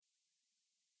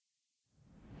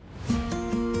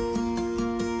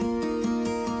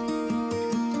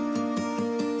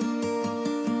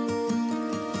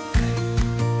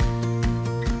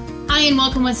and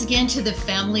welcome once again to the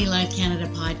Family Life Canada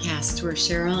podcast. We're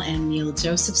Cheryl and Neil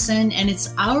Josephson, and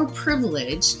it's our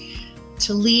privilege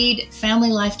to lead Family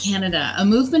Life Canada, a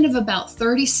movement of about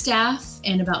 30 staff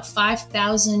and about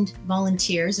 5,000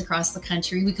 volunteers across the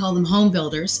country. We call them home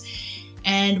builders,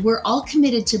 and we're all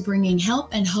committed to bringing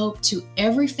help and hope to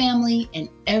every family and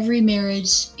every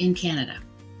marriage in Canada.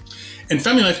 And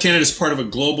Family Life Canada is part of a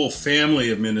global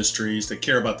family of ministries that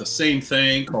care about the same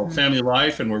thing called Family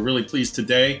Life. And we're really pleased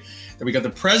today that we got the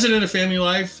president of Family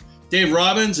Life, Dave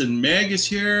Robbins, and Meg is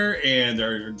here and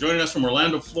they're joining us from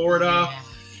Orlando, Florida. Yeah.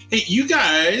 Hey, you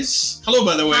guys. Hello,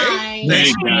 by the way. Hi.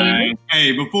 Hey, guys.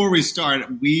 Hey, before we start,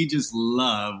 we just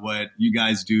love what you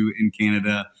guys do in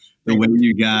Canada. The way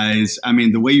you guys,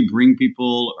 the way you bring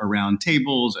people around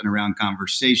tables and around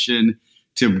conversation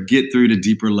to get through to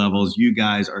deeper levels. You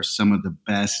guys are some of the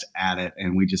best at it,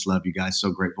 and we just love you guys. So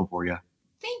grateful for you.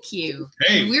 Thank you.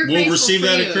 Hey, we'll receive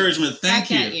that encouragement. Thank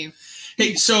you.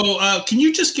 Hey, so can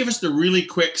you just give us the really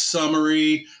quick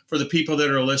summary for the people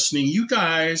that are listening? You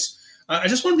guys, I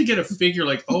just wanted to get a figure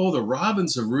like, the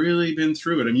Robbins have really been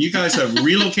through it. I mean, you guys have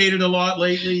relocated a lot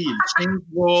lately. You've changed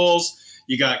roles.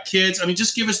 You got kids. I mean,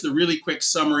 just give us the really quick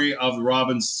summary of the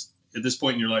Robbins at this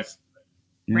point in your life.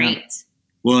 Yeah. Right.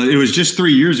 Well, it was just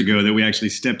 3 years ago that we actually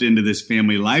stepped into this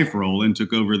Family Life role and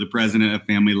took over the president of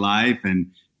Family Life,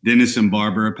 and Dennis and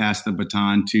Barbara passed the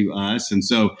baton to us. And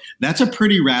so that's a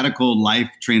pretty radical life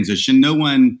transition. No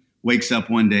one wakes up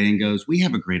one day and goes, we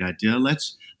have a great idea.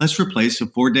 Let's replace a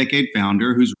 4-decade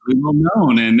founder who's really well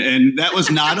known. And that was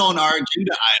not on our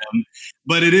agenda item,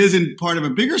 but it is in part of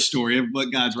a bigger story of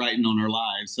what God's writing on our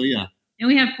lives. So, yeah. And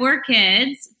we have 4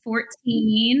 kids,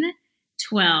 14,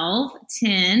 12,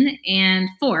 10, and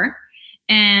 4.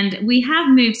 And we have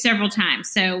moved several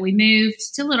times. So we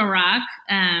moved to Little Rock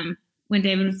when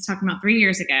David was talking about 3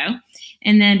 years ago.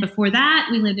 And then before that,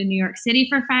 we lived in New York City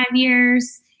for 5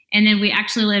 years. And then we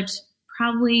actually lived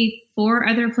probably 4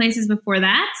 other places before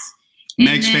that.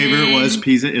 Meg's favorite was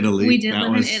Pisa, Italy. We did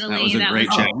live in Italy. That was a great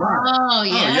check. Oh,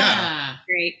 yeah.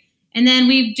 Great. And then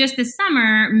we've just this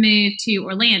summer moved to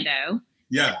Orlando.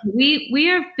 Yeah. So we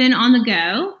have been on the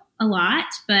go a lot,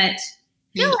 but I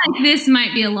feel like this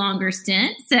might be a longer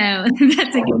stint. So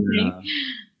that's a good thing.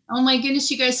 Oh my goodness,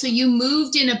 you guys. So you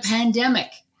moved in a pandemic.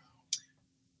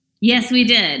 Yes, we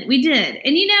did. We did.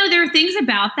 And there are things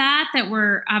about that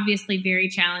were obviously very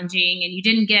challenging, and we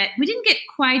didn't get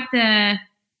quite the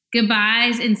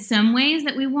goodbyes in some ways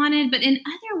that we wanted, but in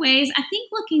other ways, I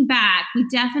think looking back, we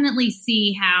definitely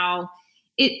see how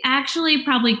it actually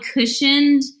probably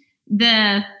cushioned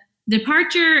the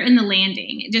departure and the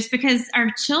landing, just because our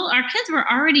kids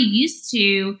were already used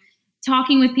to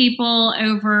talking with people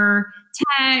over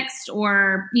text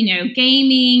or,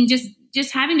 gaming,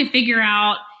 just having to figure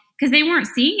out, because they weren't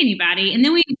seeing anybody. And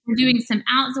then we were doing some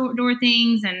outdoor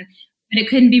things, but it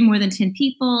couldn't be more than 10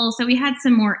 people. So we had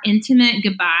some more intimate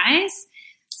goodbyes.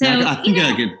 So I think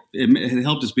it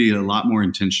helped us be a lot more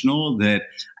intentional. That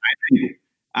I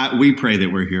think we pray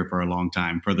that we're here for a long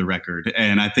time, for the record.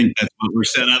 And I think that's what we're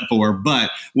set up for.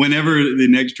 But whenever the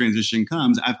next transition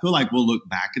comes, I feel like we'll look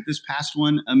back at this past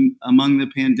one among the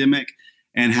pandemic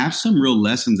and have some real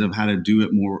lessons of how to do it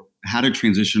more, how to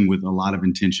transition with a lot of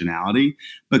intentionality,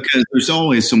 because there's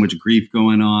always so much grief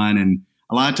going on. And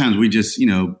a lot of times we just,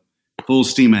 full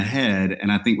steam ahead.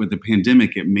 And I think with the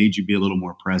pandemic, it made you be a little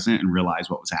more present and realize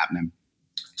what was happening.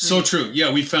 So true.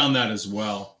 Yeah, we found that as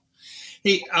well.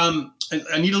 Hey, I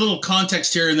need a little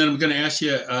context here, and then I'm going to ask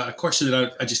you a question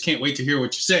that I just can't wait to hear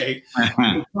what you say.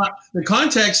 The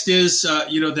context is,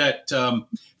 that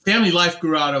Family Life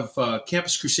grew out of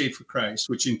Campus Crusade for Christ,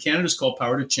 which in Canada is called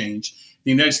Power to Change.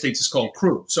 The United States is called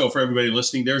Cru. So for everybody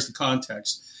listening, there's the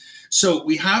context. So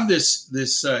we have this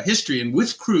history, and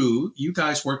with Cru, you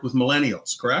guys work with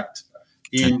millennials, correct?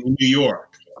 In New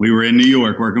York. We were in New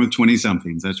York working with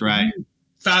 20-somethings. That's right.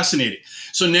 Fascinating.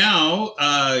 So now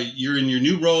you're in your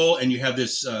new role, and you have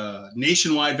this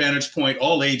nationwide vantage point,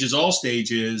 all ages, all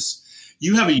stages.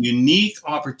 You have a unique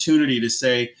opportunity to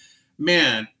say,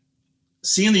 man,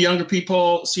 seeing the younger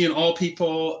people, seeing all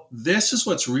people, this is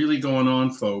what's really going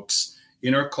on, folks,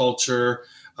 in our culture.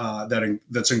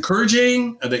 That's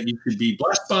encouraging, that you should be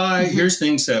blessed by. Mm-hmm. Here's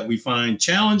things that we find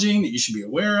challenging that you should be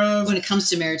aware of. When it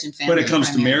comes to marriage and family.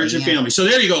 Family. So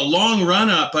there you go, long run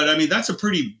up. But that's a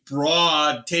pretty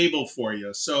broad table for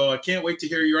you. So I can't wait to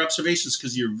hear your observations,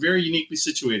 because you're very uniquely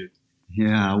situated.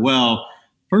 Yeah, well,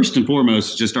 first and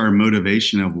foremost, just our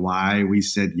motivation of why we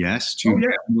said yes to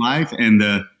life, and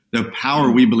the power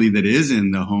we believe that is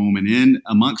in the home and in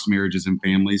amongst marriages and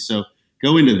families. So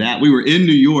go into that. We were in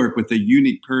New York with a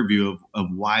unique purview of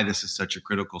why this is such a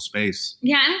critical space.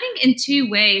 Yeah, and I think in two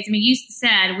ways. I mean, you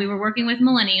said we were working with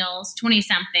millennials,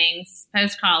 20-somethings,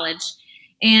 post-college.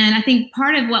 And I think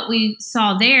part of what we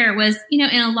saw there was, in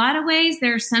a lot of ways,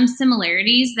 there are some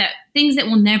similarities, that things that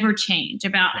will never change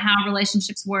about how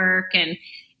relationships work, and,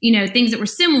 things that were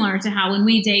similar to how when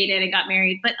we dated and got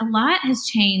married. But a lot has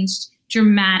changed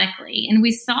dramatically. And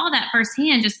we saw that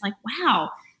firsthand, just like, wow,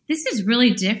 this is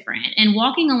really different. And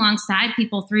walking alongside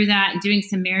people through that and doing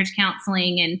some marriage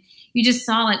counseling, and you just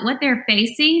saw like what they're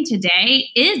facing today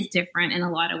is different in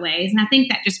a lot of ways. And I think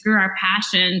that just grew our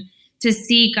passion to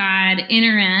see God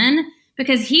enter in,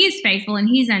 because he is faithful and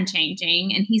he's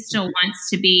unchanging, and he still wants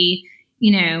to be,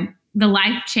 the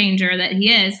life changer that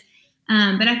he is.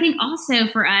 But I think also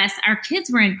for us, our kids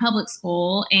were in public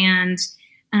school, and,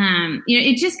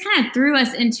 it just kind of threw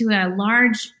us into a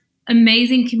large,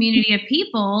 amazing community of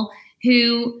people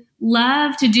who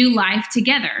love to do life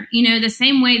together, the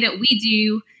same way that we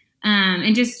do.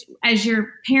 And just as you're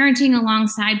parenting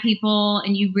alongside people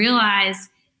and you realize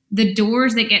the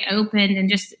doors that get opened, and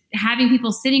just having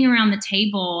people sitting around the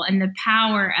table, and the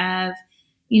power of,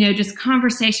 just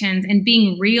conversations and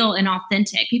being real and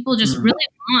authentic. People just really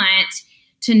want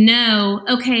to know,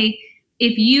 okay,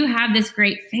 if you have this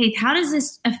great faith, how does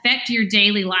this affect your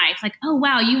daily life? Like, oh,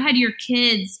 wow, you had your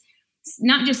kids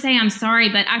not just say, I'm sorry,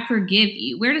 but I forgive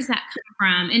you. Where does that come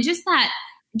from? And just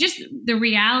the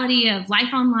reality of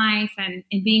life on life, and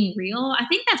being real. I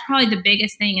think that's probably the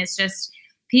biggest thing, is just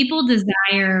people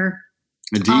desire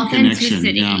a deep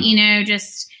authenticity, connection,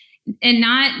 and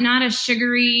not a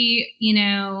sugary,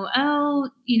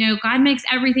 God makes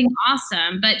everything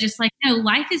awesome, but just like, no,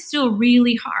 life is still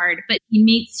really hard, but he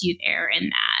meets you there in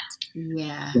that.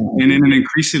 Yeah. And in an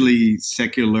increasingly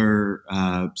secular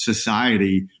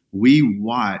society, we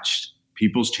watched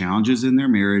people's challenges in their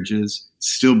marriages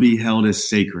still be held as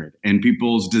sacred, and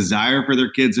people's desire for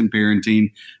their kids and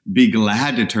parenting be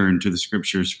glad to turn to the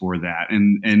scriptures for that,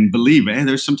 and believe, hey,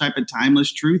 there's some type of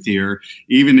timeless truth here,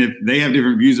 even if they have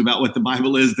different views about what the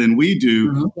Bible is than we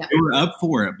do. Mm-hmm. They were up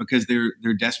for it because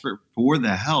they're desperate for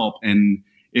the help. And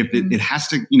if it has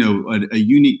to, a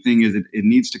unique thing is it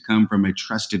needs to come from a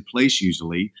trusted place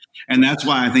usually. And that's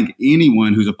why I think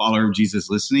anyone who's a follower of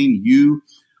Jesus listening,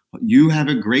 you have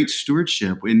a great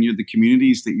stewardship in the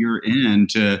communities that you're in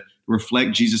to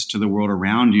reflect Jesus to the world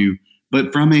around you,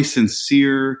 but from a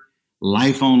sincere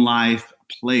life on life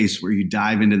place where you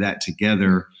dive into that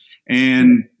together.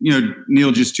 And,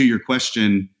 Neil, just to your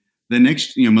question, the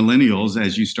next, millennials,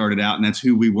 as you started out, and that's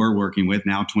who we were working with,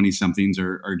 now 20-somethings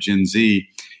or Gen Z,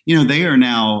 they are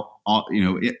now,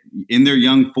 in their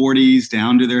young 40s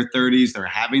down to their 30s. They're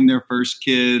having their first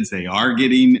kids. They are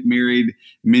getting married,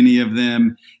 many of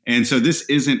them. And so this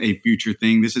isn't a future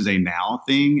thing. This is a now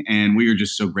thing. And we are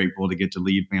just so grateful to get to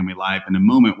lead Family Life in a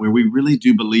moment where we really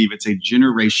do believe it's a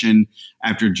generation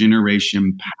after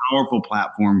generation, powerful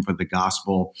platform for the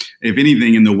gospel. If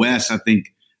anything, in the West, I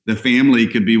think the family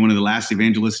could be one of the last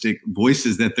evangelistic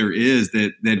voices that there is,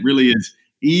 that really is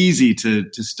easy to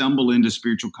stumble into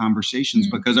spiritual conversations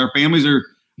because our families are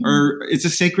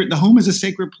the home is a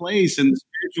sacred place, and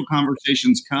spiritual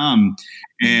conversations come.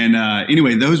 And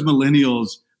anyway, those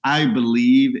millennials, I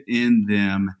believe in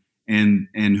them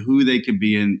and who they could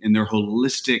be in their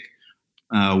holistic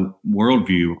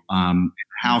worldview,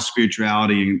 how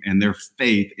spirituality and their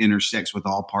faith intersects with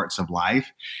all parts of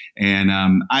life. And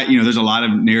there's a lot of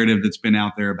narrative that's been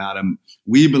out there about them.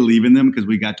 We believe in them because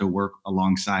we got to work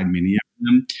alongside many of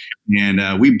them,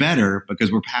 and we better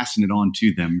because we're passing it on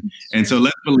to them. And so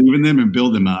let's believe in them and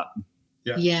build them up.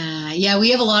 Yeah.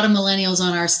 We have a lot of millennials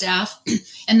on our staff,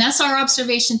 and that's our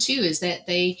observation too, is that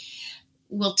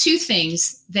two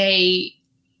things. They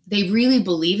really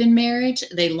believe in marriage.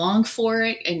 They long for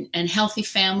it, and healthy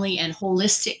family and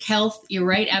holistic health. You're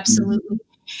right. Absolutely.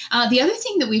 The other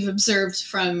thing that we've observed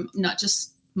from not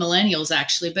just millennials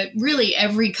actually, but really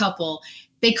every couple,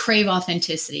 they crave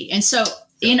authenticity. And so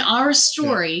in our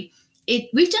story,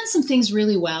 we've done some things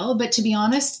really well, but to be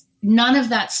honest, none of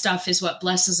that stuff is what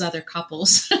blesses other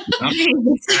couples.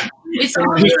 It's all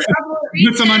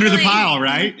put them under the pile,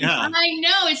 right? Yeah. I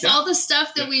know. It's all the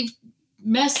stuff that we've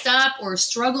messed up or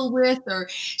struggled with, or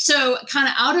so kind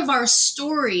of out of our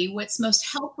story. What's most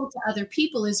helpful to other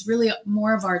people is really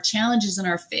more of our challenges and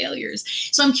our failures.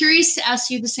 So I'm curious to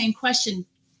ask you the same question.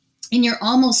 In your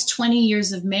almost 20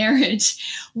 years of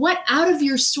marriage, what out of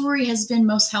your story has been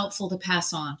most helpful to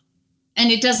pass on?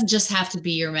 And it doesn't just have to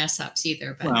be your mess ups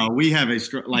either. But. Well, we have a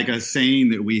saying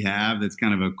that we have that's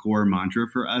kind of a core mantra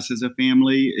for us as a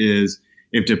family is,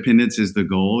 if dependence is the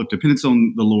goal, if dependence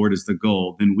on the Lord is the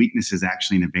goal, then weakness is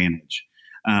actually an advantage.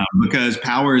 because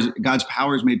God's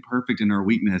power is made perfect in our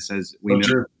weakness, as we know.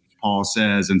 True. Paul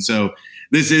says. And so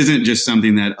this isn't just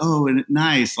something that,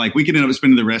 nice, like we could end up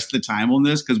spending the rest of the time on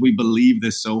this because we believe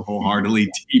this so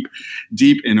wholeheartedly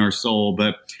deep in our soul.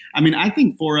 But I mean, I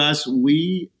think for us,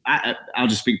 I'll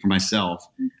just speak for myself.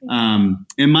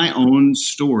 In my own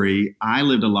story, I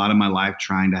lived a lot of my life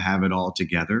trying to have it all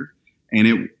together.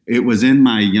 And it was in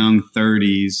my young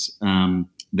 30s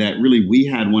that really we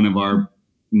had one of our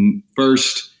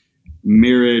first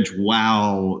marriage,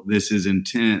 wow, this is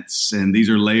intense, and these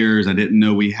are layers I didn't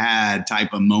know we had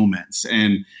type of moments.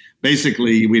 And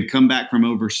basically we'd come back from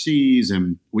overseas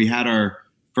and we had our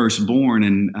firstborn,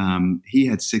 and he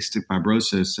had cystic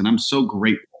fibrosis. And I'm so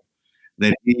grateful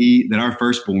that our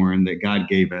firstborn that God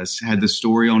gave us had the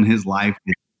story on his life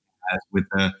with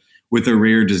a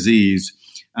rare disease,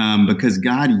 because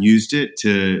God used it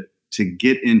to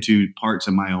get into parts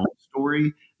of my own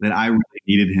story that I really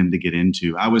needed him to get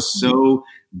into. I was so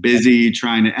busy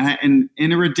trying to, and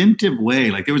in a redemptive way,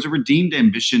 like there was a redeemed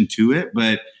ambition to it,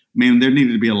 but man, there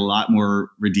needed to be a lot more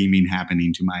redeeming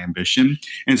happening to my ambition.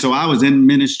 And so I was in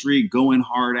ministry, going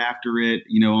hard after it,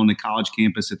 on the college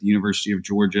campus at the University of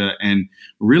Georgia, and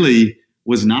really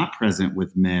was not present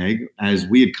with Meg as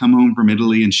we had come home from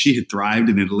Italy, and she had thrived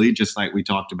in Italy, just like we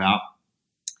talked about.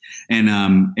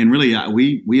 And really,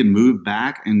 we had moved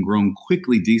back and grown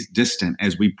quickly distant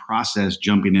as we processed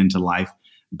jumping into life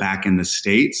back in the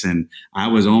States. And I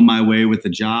was on my way with the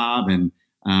job, and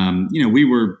we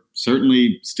were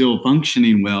certainly still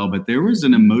functioning well, but there was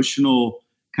an emotional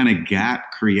kind of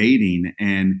gap creating.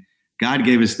 And God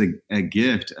gave us a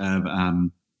gift of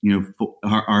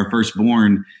our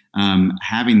firstborn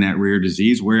having that rare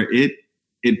disease, where it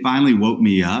finally woke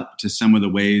me up to some of the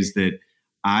ways that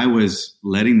I was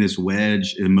letting this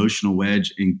emotional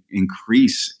wedge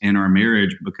increase in our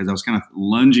marriage, because I was kind of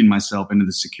lunging myself into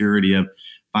the security of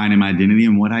finding my identity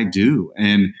in what I do.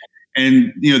 And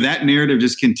that narrative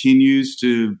just continues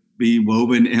to be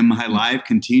woven in my life,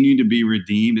 continue to be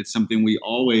redeemed. It's something we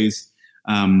always,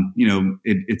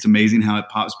 it's amazing how it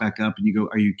pops back up and you go,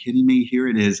 are you kidding me? Here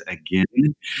it is again.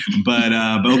 But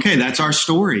okay, that's our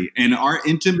story, and our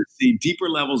intimacy, deeper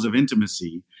levels of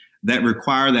intimacy that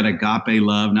require that agape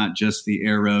love, not just the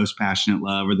eros, passionate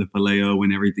love, or the phileo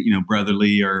and everything,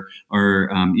 brotherly or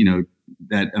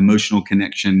that emotional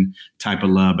connection type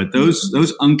of love. But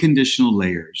those unconditional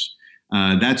layers,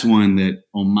 that's one that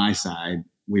on my side,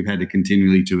 we've had to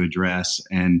continually to address.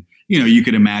 And, you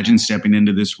could imagine stepping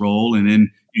into this role, and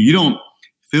then you don't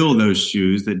fill those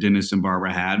shoes that Dennis and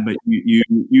Barbara had, but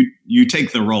you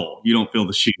take the role. You don't fill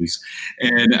the shoes.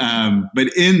 And but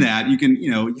in that, you can,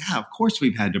 of course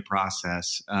we've had to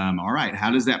process. All right,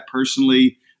 how does that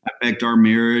personally affect our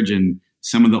marriage, and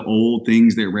some of the old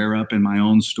things that rear up in my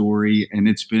own story? And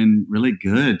it's been really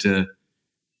good to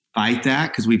fight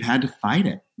that, because we've had to fight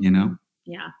it. Yeah.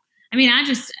 I mean,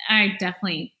 I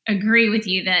definitely agree with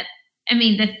you that,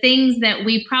 the things that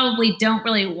we probably don't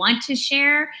really want to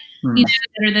share, that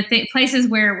are the places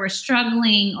where we're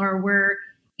struggling, or we're,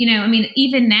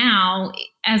 even now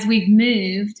as we've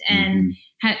moved and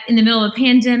in the middle of a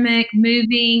pandemic,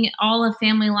 moving all of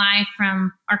family life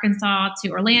from Arkansas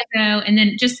to Orlando, and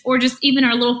then just even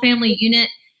our little family unit,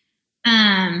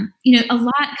 a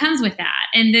lot comes with that.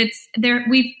 And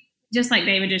we've, just like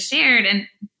David just shared, and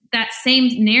that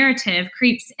same narrative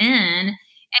creeps in.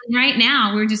 And right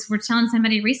now we're telling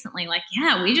somebody recently, like,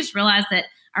 yeah, we just realized that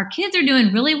our kids are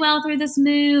doing really well through this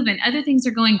move and other things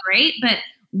are going great. But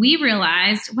we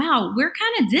realized, wow, we're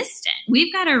kind of distant.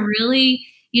 We've got to really,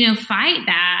 fight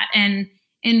that. And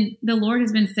the Lord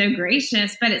has been so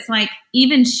gracious, but it's like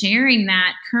even sharing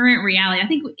that current reality. I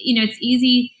think, it's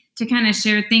easy to kind of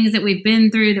share things that we've been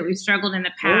through, that we've struggled in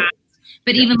the past.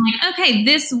 But even like, okay,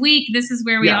 this week, this is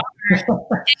where we are.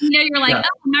 And, you're like, oh,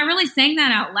 am I really saying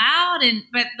that out loud?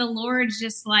 But the Lord's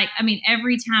just like,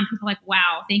 every time people are like,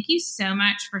 wow, thank you so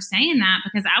much for saying that,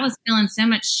 because I was feeling so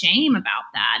much shame about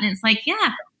that. And it's like,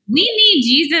 yeah, we need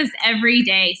Jesus every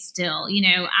day still.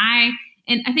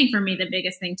 And I think for me, the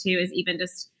biggest thing too is even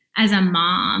just as a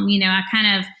mom, I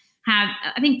kind of have,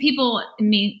 I think people,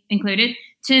 me included,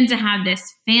 tend to have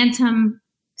this phantom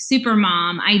super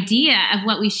mom idea of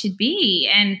what we should be.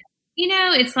 And,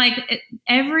 it's like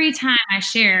every time I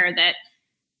share that,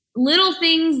 little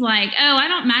things like, oh, I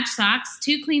don't match socks,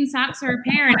 2 clean socks are a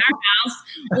pair in our house,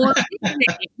 or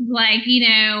like,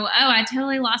 oh, I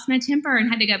totally lost my temper and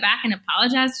had to go back and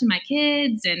apologize to my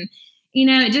kids. And,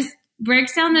 it just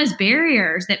breaks down those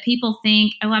barriers that people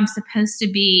think, oh, I'm supposed to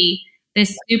be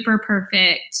this super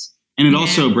perfect. And it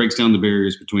also breaks down the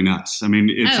barriers between us.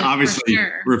 It's obviously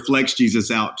reflects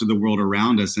Jesus out to the world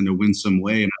around us in a winsome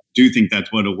way. And I do think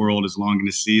that's what a world is longing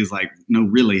to see, is like, no,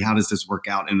 really, how does this work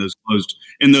out in those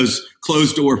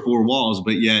closed door four walls?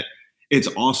 But yet it's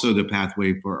also the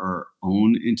pathway for our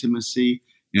own intimacy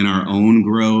and our own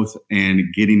growth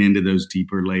and getting into those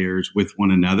deeper layers with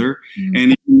one another. Mm-hmm.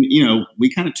 And, we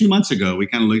kind of 2 months ago, we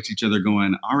kind of looked at each other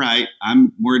going, all right,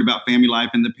 I'm worried about family life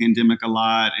in the pandemic a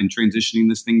lot and transitioning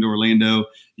this thing to Orlando.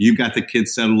 You've got the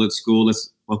kids settled at school.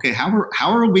 Okay, how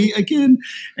are we again?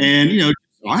 And,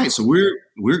 all right, so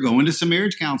we're going to some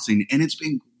marriage counseling, and it's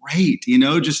been great,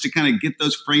 just to kind of get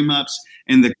those frame ups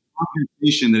and the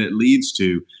conversation that it leads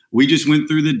to. We just went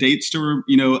through the dates to,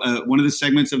 one of the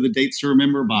segments of the Dates to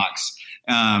Remember box,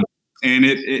 and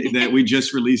it that we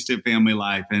just released at Family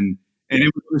Life, and it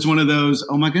was one of those.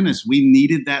 Oh my goodness, we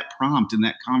needed that prompt and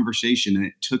that conversation, and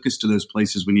it took us to those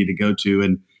places we need to go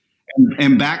to,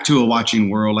 and back to a watching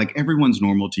world. Like, everyone's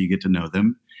normal till you get to know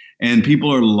them, and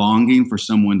people are longing for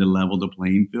someone to level the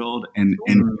playing field and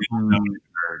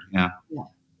yeah.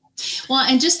 Well,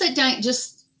 and just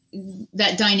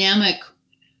that dynamic.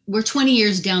 We're 20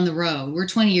 years down the road. We're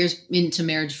 20 years into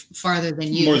marriage farther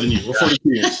than you. More than you. We're 42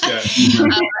 years.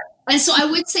 Yeah. And so I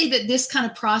would say that this kind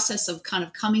of process of kind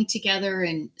of coming together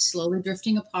and slowly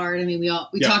drifting apart. I mean, we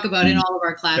talk about in all of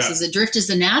our classes that drift is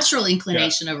the natural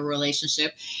inclination of a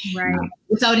relationship. Right.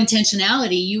 Without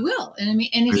intentionality, you will. And I mean,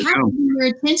 and it happens when your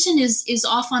attention is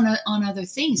off on other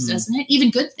things, doesn't it? Even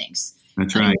good things.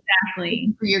 That's right.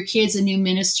 Exactly. For your kids, a new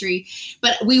ministry.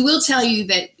 But we will tell you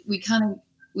that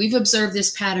we've observed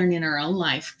this pattern in our own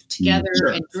life together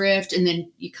and drift, and then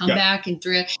you come back and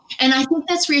drift. And I think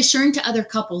that's reassuring to other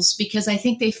couples, because I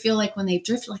think they feel like when they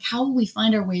drift, like, how will we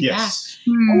find our way back?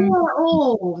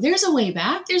 Oh, there's a way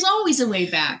back. There's always a way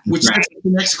back. Which is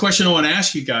the next question I want to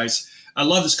ask you guys. I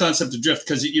love this concept of drift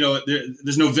because,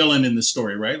 there's no villain in the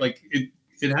story, right? Like it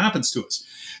happens to us.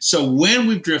 So when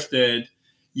we've drifted,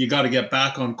 you got to get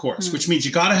back on course, which means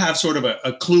you got to have sort of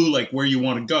a clue, like where you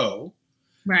want to go.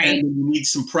 Right. And you need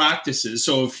some practices.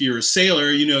 So if you're a sailor,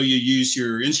 you use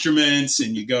your instruments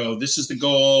and you go, this is the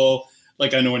goal.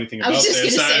 Like, I know anything about this. I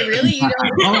was just going to say, really? You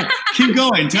don't keep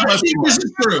going. Tell us if this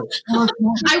is true.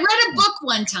 I read a book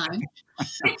one time.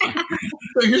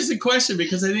 So here's the question,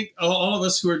 because I think all of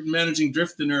us who are managing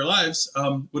drift in our lives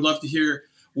would love to hear,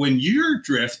 when you're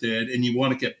drifted and you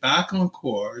want to get back on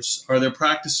course, are there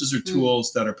practices or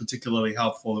tools that are particularly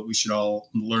helpful that we should all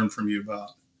learn from you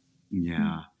about?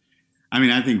 Yeah. I mean,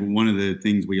 I think one of the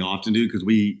things we often do, because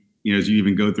we, as you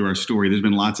even go through our story, there's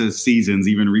been lots of seasons,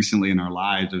 even recently in our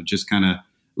lives, of just kind of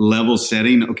level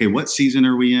setting. Okay, what season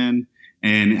are we in?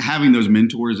 And having those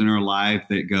mentors in our life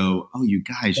that go, oh, you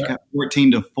guys, you got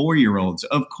 14 to 4-year-olds.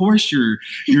 Of course you're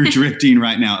drifting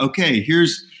right now. Okay,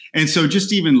 and so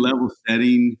just even level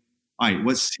setting. All right,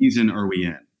 what season are we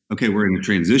in? Okay, we're in a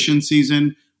transition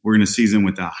season. We're in a season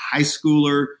with a high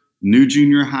schooler, new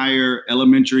junior higher,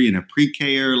 elementary, and a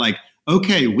pre-K-er. Like,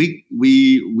 okay, we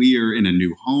are in a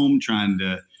new home trying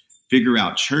to figure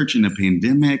out church in the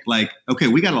pandemic. Like, okay,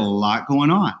 we got a lot going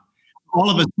on. All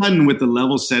of a sudden, with the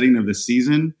level setting of the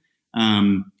season,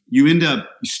 you end up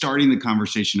starting the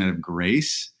conversation out of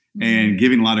grace and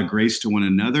giving a lot of grace to one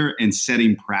another and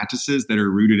setting practices that are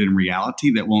rooted in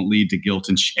reality that won't lead to guilt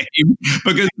and shame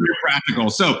because they're practical.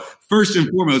 So first and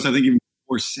foremost, I think even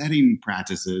before setting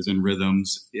practices and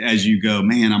rhythms as you go,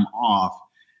 man, I'm off.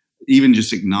 Even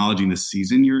just acknowledging the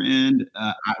season you're in,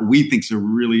 we think is a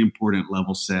really important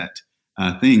level set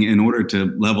thing in order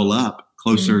to level up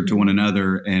closer to one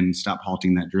another and stop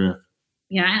halting that drift.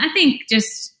 Yeah, I think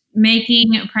just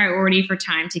making a priority for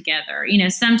time together.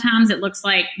 Sometimes it looks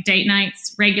like date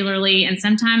nights regularly, and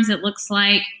sometimes it looks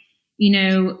like,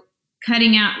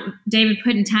 cutting out, David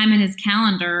putting time in his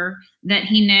calendar that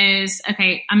he knows,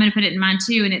 okay, I'm going to put it in mine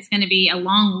too, and it's going to be a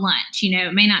long lunch.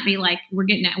 It may not be like we're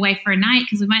getting away for a night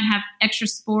because we might have extra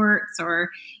sports or,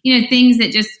 things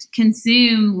that just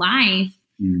consume life.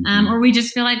 Or we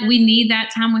just feel like we need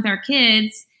that time with our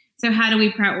kids. So how do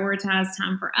we prioritize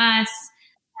time for us?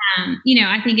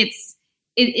 I think it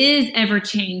is ever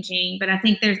changing, but I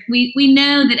think we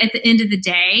know that at the end of the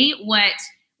day,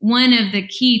 one of the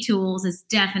key tools is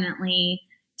definitely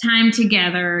time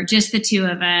together, just the two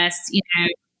of us,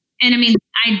 And I mean,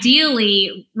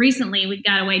 ideally, recently we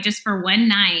got away just for one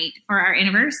night for our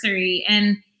anniversary,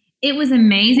 and it was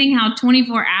amazing how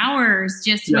 24 hours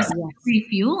just was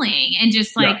refueling and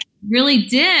just really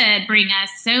did bring us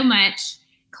so much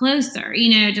closer,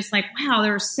 just like, wow,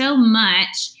 there was so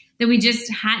much that we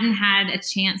just hadn't had a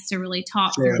chance to really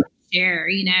talk to and share,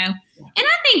 And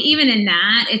I think even in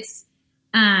that, it's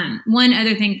one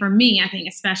other thing for me, I think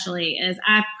especially, is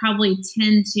I probably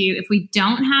tend to, if we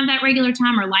don't have that regular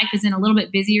time or life is in a little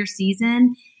bit busier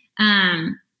season,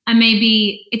 I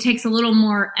it takes a little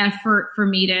more effort for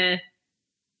me to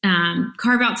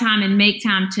carve out time and make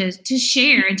time to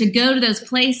share and to go to those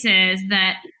places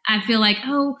that I feel like,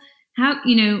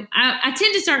 I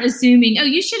tend to start assuming,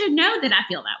 you should have known that I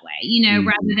feel that way,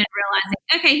 rather than realizing,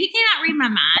 okay, he cannot read my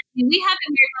mind. We have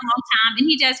been married for a long time and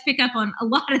he does pick up on a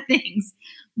lot of things,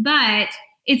 but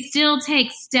it still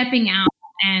takes stepping out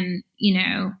and,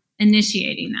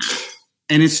 initiating that.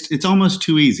 And it's almost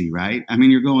too easy, right? I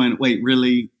mean, you're going, wait,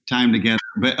 really? Time together?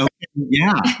 But okay,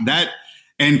 yeah,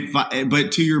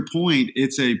 but to your point,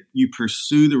 you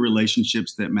pursue the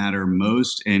relationships that matter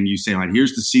most, and you say, all right,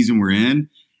 here's the season we're in,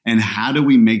 and how do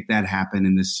we make that happen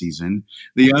in this season?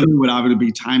 The other would obviously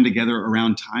be time together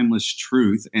around timeless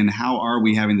truth, and how are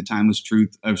we having the timeless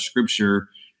truth of Scripture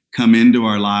come into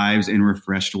our lives in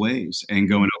refreshed ways, and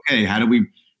going, okay, how do we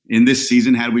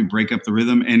break up the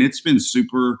rhythm? And it's been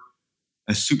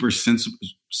a super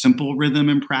simple rhythm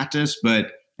in practice,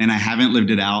 and I haven't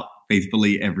lived it out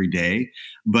faithfully every day,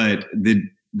 but the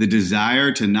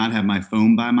desire to not have my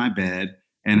phone by my bed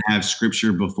and have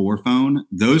Scripture before phone,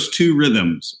 those two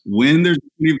rhythms, when there's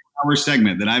a 24-hour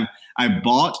segment that I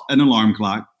bought an alarm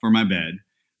clock for my bed,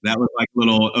 that was like a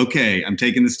little, okay, I'm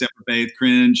taking the step of faith,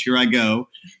 cringe, here I go.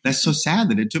 That's so sad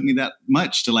that it took me that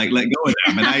much to let go of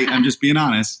that, but I'm just being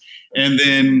honest. And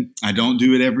then I don't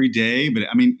do it every day, but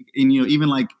I mean, and, even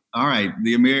all right,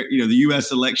 the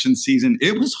U.S. election season,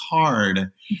 it was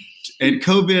hard. And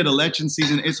COVID election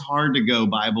season, it's hard to go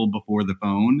Bible before the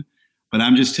phone. But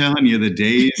I'm just telling you, the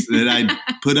days that I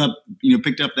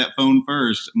picked up that phone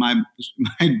first, my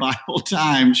Bible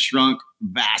time shrunk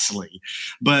vastly.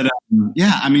 But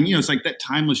it's like that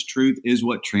timeless truth is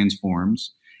what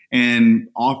transforms, and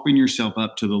offering yourself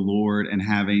up to the Lord and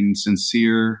having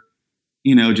sincere,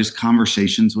 just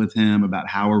conversations with him about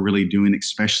how we're really doing,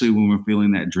 especially when we're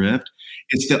feeling that drift.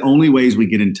 It's the only ways we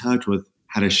get in touch with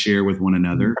how to share with one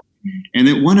another. And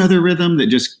then one other rhythm that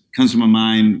just comes to my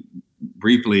mind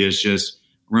briefly is just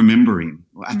remembering.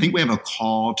 I think we have a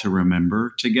call to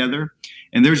remember together.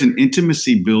 And there's an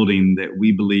intimacy building that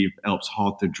we believe helps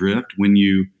halt the drift when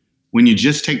you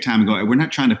just take time and go, we're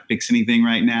not trying to fix anything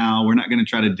right now. We're not going to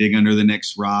try to dig under the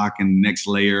next rock and next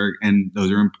layer. And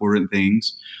those are important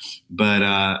things.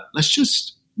 But let's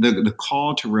just, the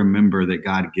call to remember that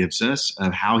God gives us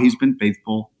of how he's been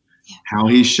faithful, how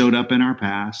he showed up in our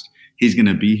past. He's going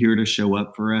to be here to show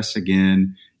up for us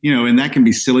again. And that can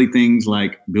be silly things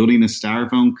like building a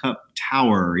styrofoam cup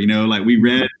tower. Like we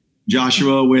read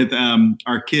Joshua with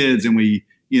our kids, and we,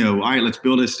 all right, let's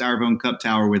build a styrofoam cup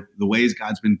tower with the ways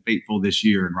God's been faithful this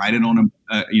year, and write it on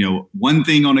one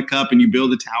thing on a cup, and you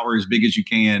build a tower as big as you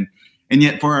can. And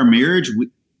yet for our marriage,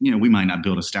 we might not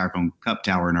build a styrofoam cup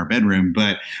tower in our bedroom,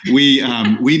 but we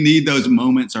need those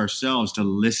moments ourselves to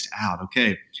list out,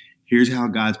 okay, here's how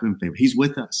God's been faithful. He's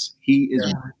with us. He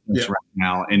is with us right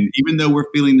now. And even though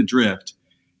we're feeling the drift,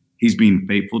 he's being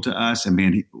faithful to us. And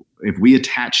man, if we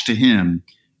attach to him,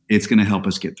 it's going to help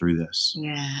us get through this.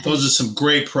 Yeah. Those are some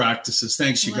great practices.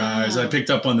 Thanks, you guys. I picked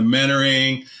up on the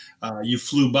mentoring. You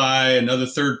flew by another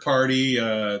third party,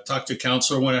 talk to a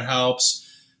counselor when it helps,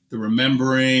 the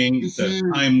remembering,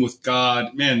 the time with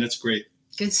God. Man, that's great.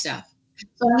 Good stuff.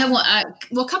 So I have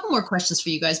a couple more questions for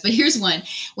you guys, but here's one.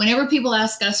 Whenever people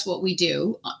ask us what we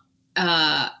do,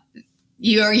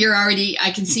 you're already, I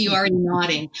can see you already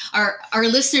nodding. Our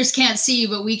listeners can't see you,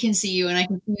 but we can see you, and I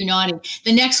can see you nodding.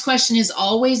 The next question is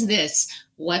always this: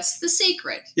 what's the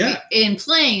secret? Yeah. In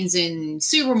planes, in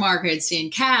supermarkets,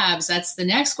 in cabs, that's the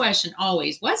next question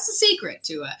always. What's the secret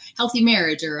to a healthy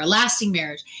marriage or a lasting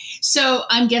marriage? So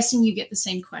I'm guessing you get the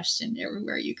same question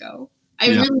everywhere you go.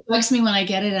 It really bugs me when I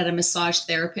get it at a massage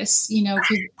therapist, no.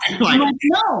 Try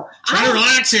to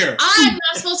relax here. I'm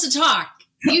not supposed to talk.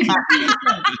 You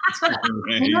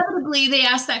inevitably they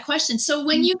ask that question. So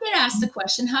when you get asked the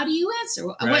question, how do you answer?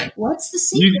 Right. What's the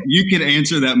secret? You could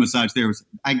answer that massage therapist.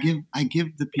 I give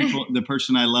the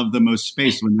person I love the most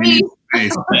space when they need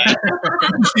space.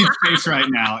 Need space right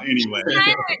now, anyway.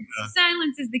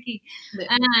 Silence is the key.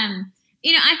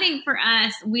 I think for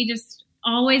us, we just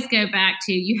always go back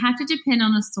to, you have to depend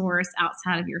on a source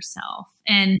outside of yourself,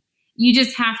 and you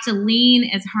just have to lean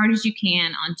as hard as you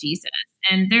can on Jesus.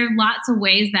 And there are lots of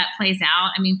ways that plays out.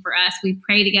 I mean, for us, we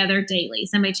pray together daily.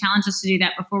 Somebody challenged us to do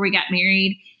that before we got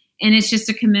married. And it's just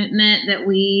a commitment that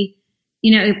we,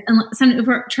 if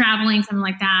we're traveling, something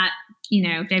like that,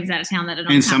 if Dave's out of town, that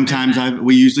don't. And sometimes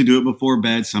we usually do it before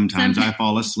bed. Sometimes I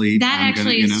fall asleep. That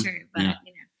is true. But,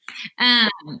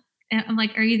 I'm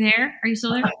like, are you there? Are you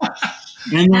still there?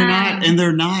 And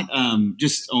they're not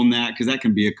just on that, because that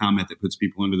can be a comment that puts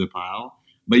people under the pile.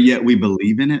 but yet we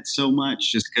believe in it so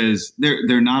much just because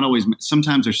they're not always,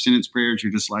 sometimes they're sentence prayers.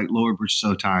 You're just like, Lord, we're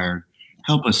so tired.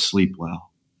 Help us sleep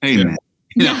well. Amen.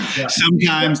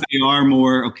 Sometimes they are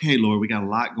more, okay, Lord, we got a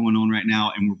lot going on right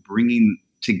now and we're bringing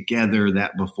together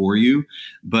that before you.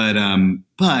 But in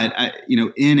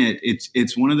it,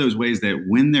 it's one of those ways that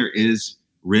when there is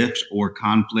rift or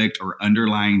conflict or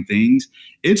underlying things,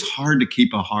 it's hard to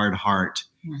keep a hard heart.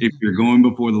 If you're going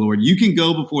before the Lord, you can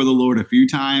go before the Lord a few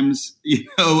times,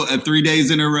 3 days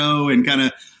in a row and kind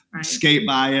of skate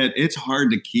by it. It's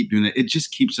hard to keep doing it. It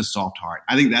just keeps a soft heart.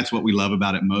 I think that's what we love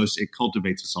about it most. It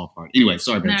cultivates a soft heart. Anyway,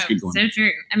 sorry, Beth, keep going. So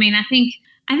true. I mean, I think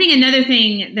another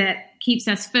thing that keeps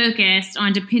us focused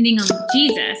on depending on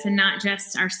Jesus and not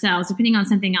just ourselves, depending on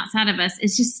something outside of us,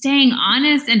 is just staying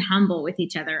honest and humble with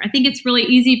each other. I think it's really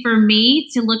easy for me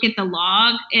to look at the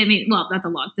log. I mean, well, not the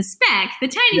log, the speck, the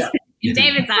tiny speck in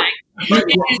David's eye.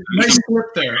 Nice flip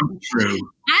there. True.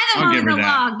 I don't know the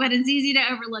log, but it's easy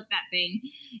to overlook that thing.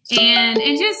 And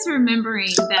just remembering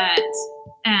that,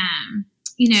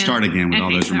 Start again with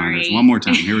all those reminders. One more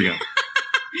time. Here we go.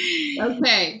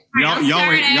 Okay.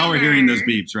 Y'all were hearing those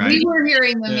beeps, right? We were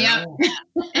hearing them,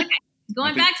 Okay.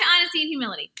 Going back to honesty and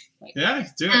humility. Yeah,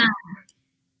 do it.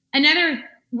 Another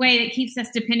way that keeps us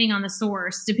depending on the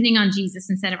source, depending on Jesus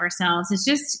instead of ourselves, is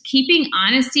just keeping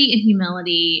honesty and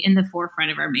humility in the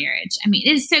forefront of our marriage. I mean,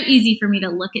 it is so easy for me to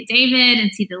look at David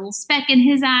and see the little speck in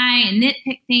his eye and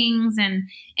nitpick things and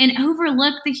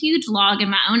overlook the huge log in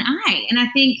my own eye. And I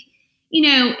think,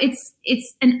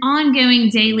 it's an ongoing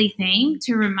daily thing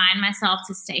to remind myself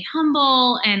to stay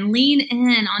humble and lean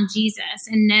in on Jesus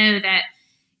and know that,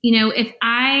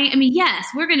 yes,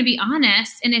 we're going to be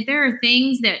honest. And if there are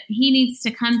things that he needs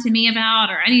to come to me about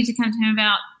or I need to come to him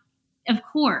about, of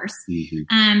course.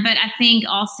 Mm-hmm. But I think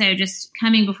also just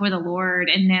coming before the Lord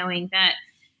and knowing that,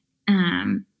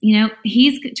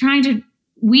 he's trying to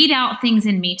weed out things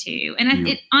in me too. And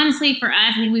honestly, for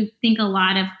us, we think a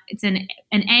lot of it's an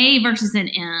A versus an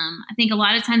M. I think a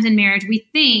lot of times in marriage, we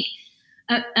think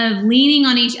of leaning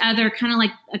on each other, kind of like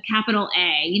a capital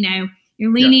A,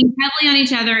 you're leaning heavily on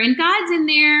each other and God's in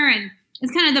there and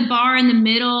it's kind of the bar in the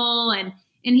middle and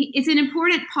it's an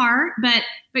important part, but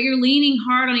you're leaning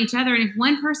hard on each other. And if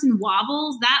one person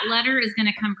wobbles, that letter is going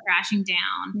to come crashing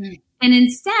down. Mm. And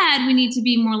instead we need to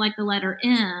be more like the letter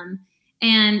M.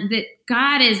 And that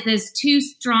God is those two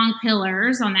strong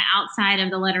pillars on the outside of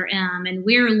the letter M, and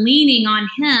we're leaning on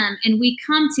him, and we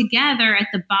come together at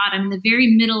the bottom, in the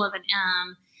very middle of an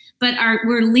M, but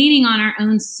we're leaning on our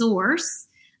own source.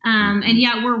 And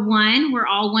yet we're one, we're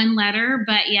all one letter,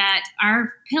 but yet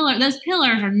those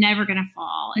pillars are never going to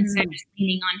fall. And so just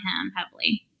leaning on him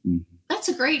heavily. That's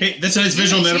a great. Hey, that's a nice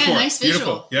visual metaphor. Yeah, nice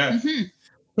Beautiful. Yeah. Mm-hmm.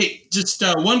 Hey, just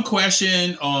one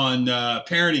question on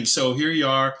parenting. So here you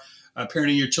are.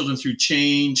 Parenting your children through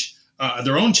change,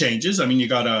 their own changes. I mean, you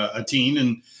got a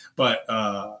teen, but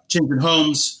changing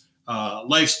homes,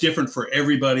 life's different for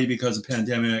everybody because of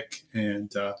pandemic.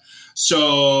 And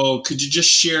so could you just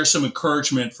share some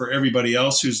encouragement for everybody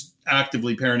else who's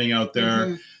actively parenting out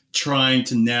there, trying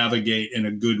to navigate in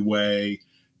a good way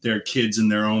their kids in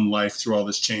their own life through all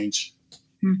this change?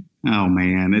 Oh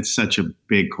man, it's such a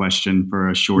big question for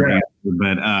a short answer.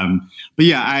 But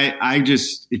yeah, I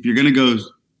just, if you're going to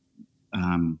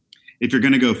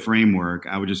go framework,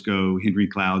 I would just go Henry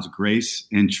Cloud's Grace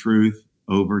and Truth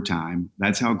Over Time.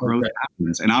 That's how growth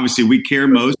happens. And obviously we care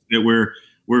most that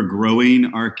we're growing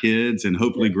our kids and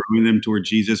hopefully growing them toward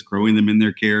Jesus, growing them in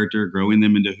their character, growing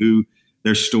them into who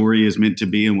their story is meant to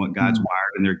be and what God's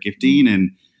wired in their gifting.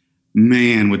 And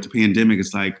man, with the pandemic,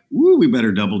 it's like, we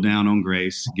better double down on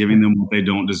grace, giving them what they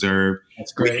don't deserve.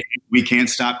 That's great. We can't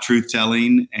stop truth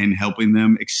telling and helping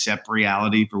them accept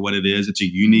reality for what it is. It's a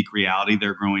unique reality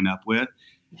they're growing up with.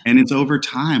 And it's over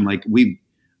time. Like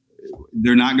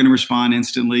they're not going to respond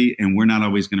instantly, and we're not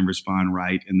always going to respond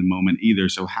right in the moment either.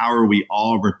 So how are we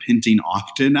all repenting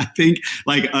often? I think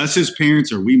like us as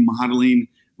parents, are we modeling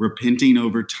repenting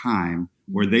over time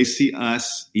where they see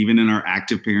us, even in our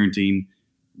active parenting,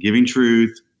 giving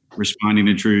truth, responding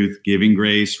to truth, giving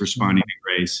grace, responding to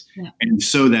grace, and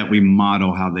so that we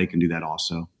model how they can do that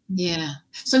also. Yeah.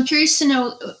 So I'm curious to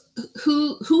know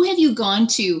who have you gone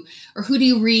to, or who do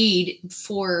you read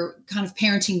for kind of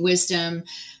parenting wisdom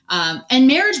and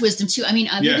marriage wisdom too? I mean,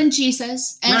 other than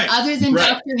Jesus and other than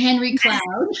Dr. Henry Cloud.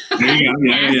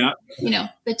 Yeah.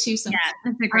 The two. Yeah,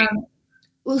 that's a great.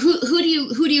 Well, who do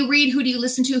you read? Who do you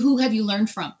listen to? Who have you learned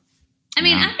from? I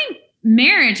mean, I think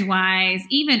marriage-wise,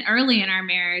 even early in our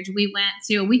marriage, we went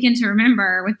to a Weekend to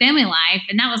Remember with Family Life,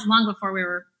 and that was long before we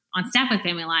were on staff with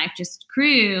Family Life, just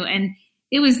crew, and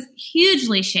it was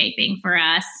hugely shaping for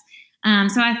us.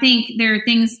 So I think there are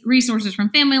resources from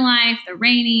Family Life, the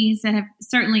Rainies, that have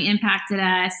certainly impacted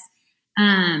us.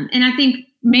 And I think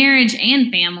marriage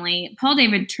and family, Paul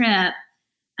David Tripp,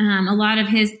 a lot of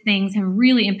his things have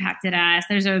really impacted us.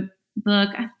 There's a book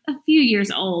a few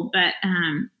years old, but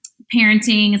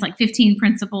parenting is like 15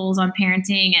 principles on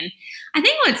parenting. And I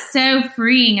think what's so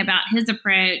freeing about his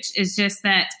approach is just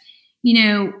that,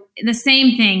 the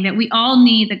same thing, that we all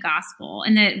need the gospel,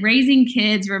 and that raising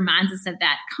kids reminds us of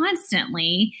that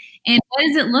constantly. And what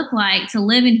does it look like to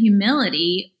live in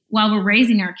humility while we're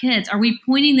raising our kids? Are we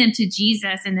pointing them to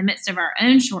Jesus in the midst of our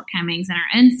own shortcomings and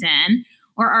our own sin?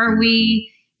 Or are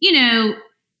we,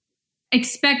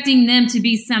 expecting them to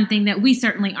be something that we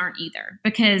certainly aren't either?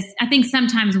 Because I think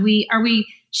sometimes are we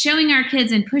showing our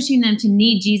kids and pushing them to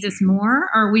need Jesus more?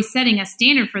 Or are we setting a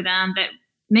standard for them that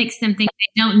makes them think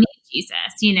they don't need Jesus,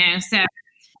 So,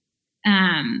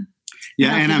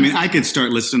 yeah. And I mean, I could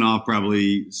start listing off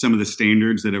probably some of the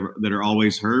standards that are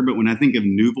always heard. But when I think of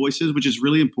new voices, which is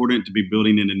really important to be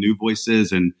building into new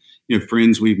voices, and,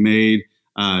 friends we've made,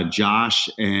 Josh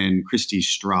and Christy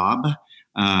Straub,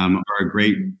 are a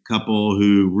great couple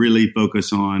who really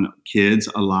focus on kids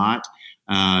a lot.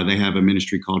 They have a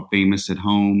ministry called Famous at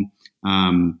Home.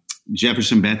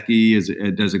 Jefferson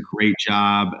Bethke does a great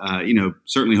job,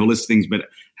 certainly holistic things, but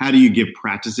how do you give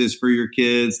practices for your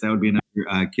kids? That would be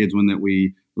another kids one that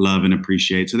we love and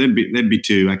appreciate. So that'd be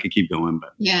two. I could keep going,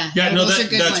 but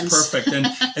that's perfect.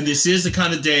 And this is the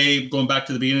kind of day, going back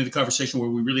to the beginning of the conversation, where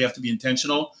we really have to be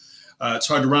intentional. It's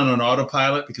hard to run on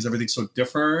autopilot because everything's so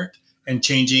different and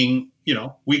changing,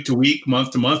 week to week,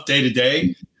 month to month, day to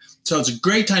day. So it's a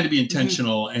great time to be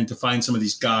intentional and to find some of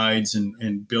these guides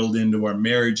and build into our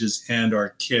marriages and our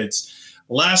kids.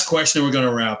 Last question, we're going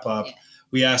to wrap up. Yeah.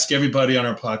 We ask everybody on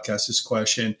our podcast this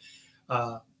question.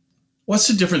 What's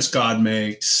the difference God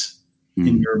makes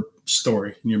in your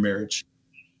story, in your marriage?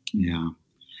 Yeah.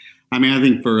 I mean, I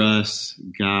think for us,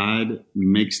 God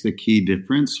makes the key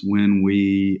difference when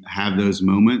we have those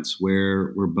moments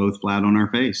where we're both flat on our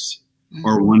face,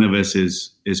 or one of us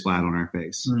is flat on our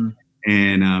face.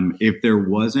 And if there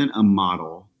wasn't a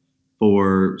model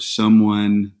for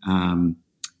someone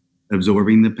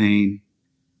absorbing the pain,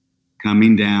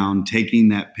 coming down, taking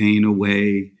that pain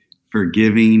away,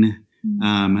 forgiving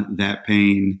that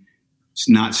pain, it's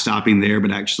not stopping there,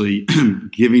 but actually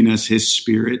giving us his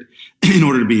Spirit in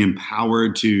order to be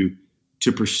empowered to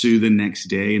pursue the next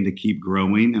day and to keep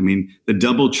growing. I mean, the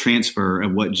double transfer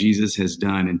of what Jesus has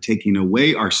done and taking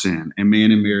away our sin. And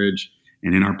man, in marriage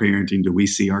and in our parenting, do we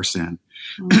see our sin?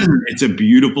 It's a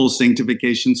beautiful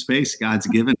sanctification space God's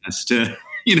given us to,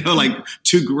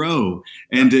 to grow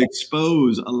and to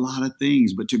expose a lot of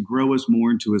things, but to grow us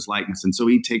more into his likeness. And so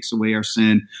he takes away our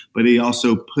sin, but he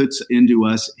also puts into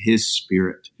us his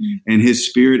Spirit. And his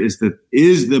Spirit is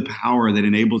the power that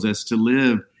enables us to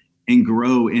live and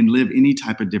grow and live any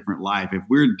type of different life. If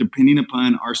we're depending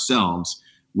upon ourselves,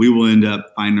 we will end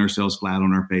up finding ourselves flat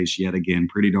on our face yet again,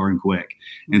 pretty darn quick.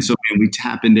 And so we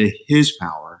tap into his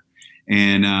power.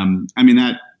 And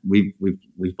that we've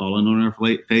fallen on our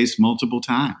face multiple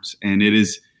times. And it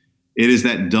is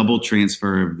that double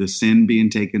transfer of the sin being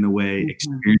taken away,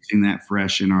 experiencing that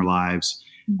fresh in our lives,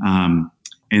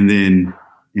 and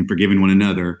forgiving one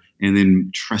another, and then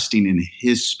trusting in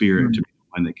his Spirit to be the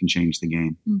one that can change the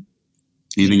game.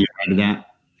 Anything you add to that?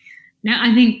 No,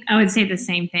 I think I would say the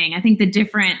same thing. I think the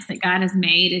difference that God has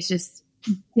made is just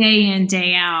day in,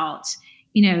 day out,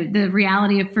 the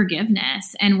reality of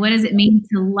forgiveness. And what does it mean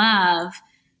to love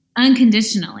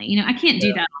unconditionally? I can't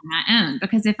do that on my own,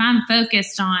 because if I'm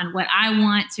focused on what I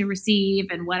want to receive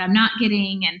and what I'm not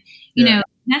getting, and,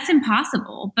 that's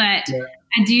impossible. But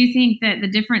I do think that the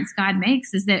difference God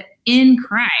makes is that in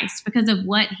Christ, because of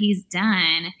what he's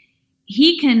done,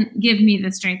 he can give me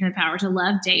the strength and the power to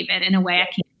love David in a way I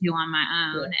can't do on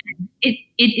my own. And it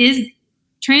is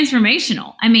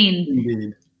transformational. I mean,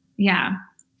 indeed. Yeah.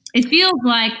 It feels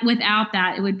like without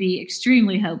that, it would be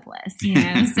extremely hopeless,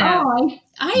 So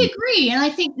I agree. And I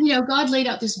think, God laid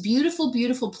out this beautiful,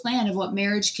 beautiful plan of what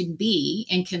marriage can be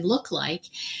and can look like.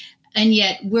 And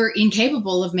yet we're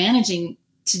incapable of managing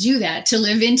to do that, to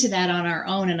live into that on our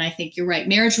own. And I think you're right.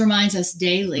 Marriage reminds us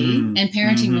daily, and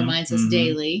parenting reminds us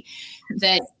daily,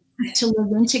 that to live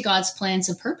into God's plans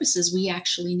and purposes, we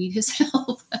actually need his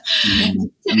help to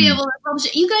be able to accomplish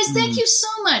it. You guys, thank you so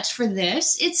much for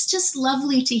this. It's just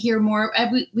lovely to hear more.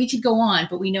 We could go on,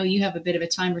 but we know you have a bit of a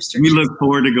time restriction. We look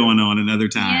forward to going on another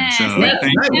time. Yes, so let's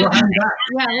you.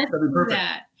 do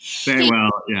that.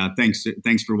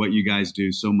 Thanks for what you guys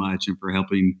do so much and for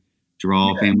helping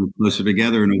draw families closer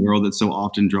together in a world that's so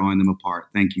often drawing them apart.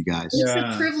 Thank you guys. It's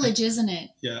a privilege, isn't it?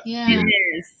 Yeah.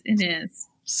 It is.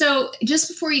 So just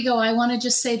before you go, I want to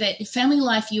just say that Family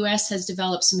Life US has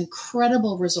developed some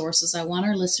incredible resources I want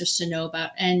our listeners to know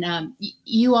about. And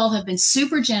you all have been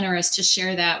super generous to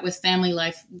share that with Family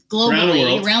Life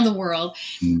globally, around the world.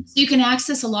 So you can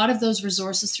access a lot of those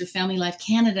resources through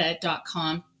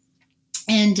FamilyLifeCanada.com.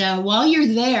 And while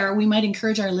you're there, we might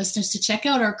encourage our listeners to check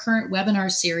out our current webinar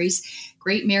series,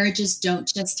 Great Marriages Don't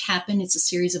Just Happen. It's a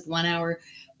series of 1-hour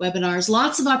webinars,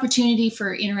 lots of opportunity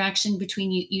for interaction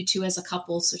between you two as a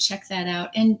couple. So check that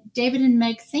out. And David and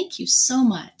Meg, thank you so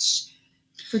much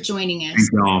for joining us.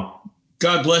 Thank you all.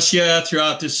 God bless you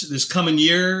throughout this coming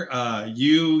year,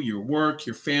 you, your work,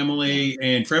 your family,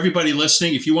 and for everybody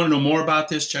listening, if you want to know more about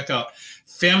this, check out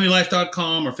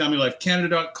FamilyLife.com or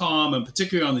FamilyLifeCanada.com, and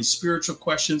particularly on these spiritual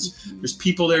questions, there's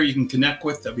people there you can connect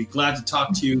with that'll be glad to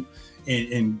talk to you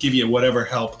and give you whatever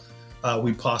help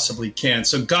we possibly can.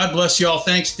 So God bless you all.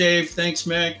 Thanks, Dave. Thanks,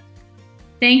 Meg.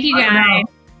 Thank you, guys.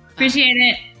 Appreciate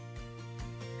it.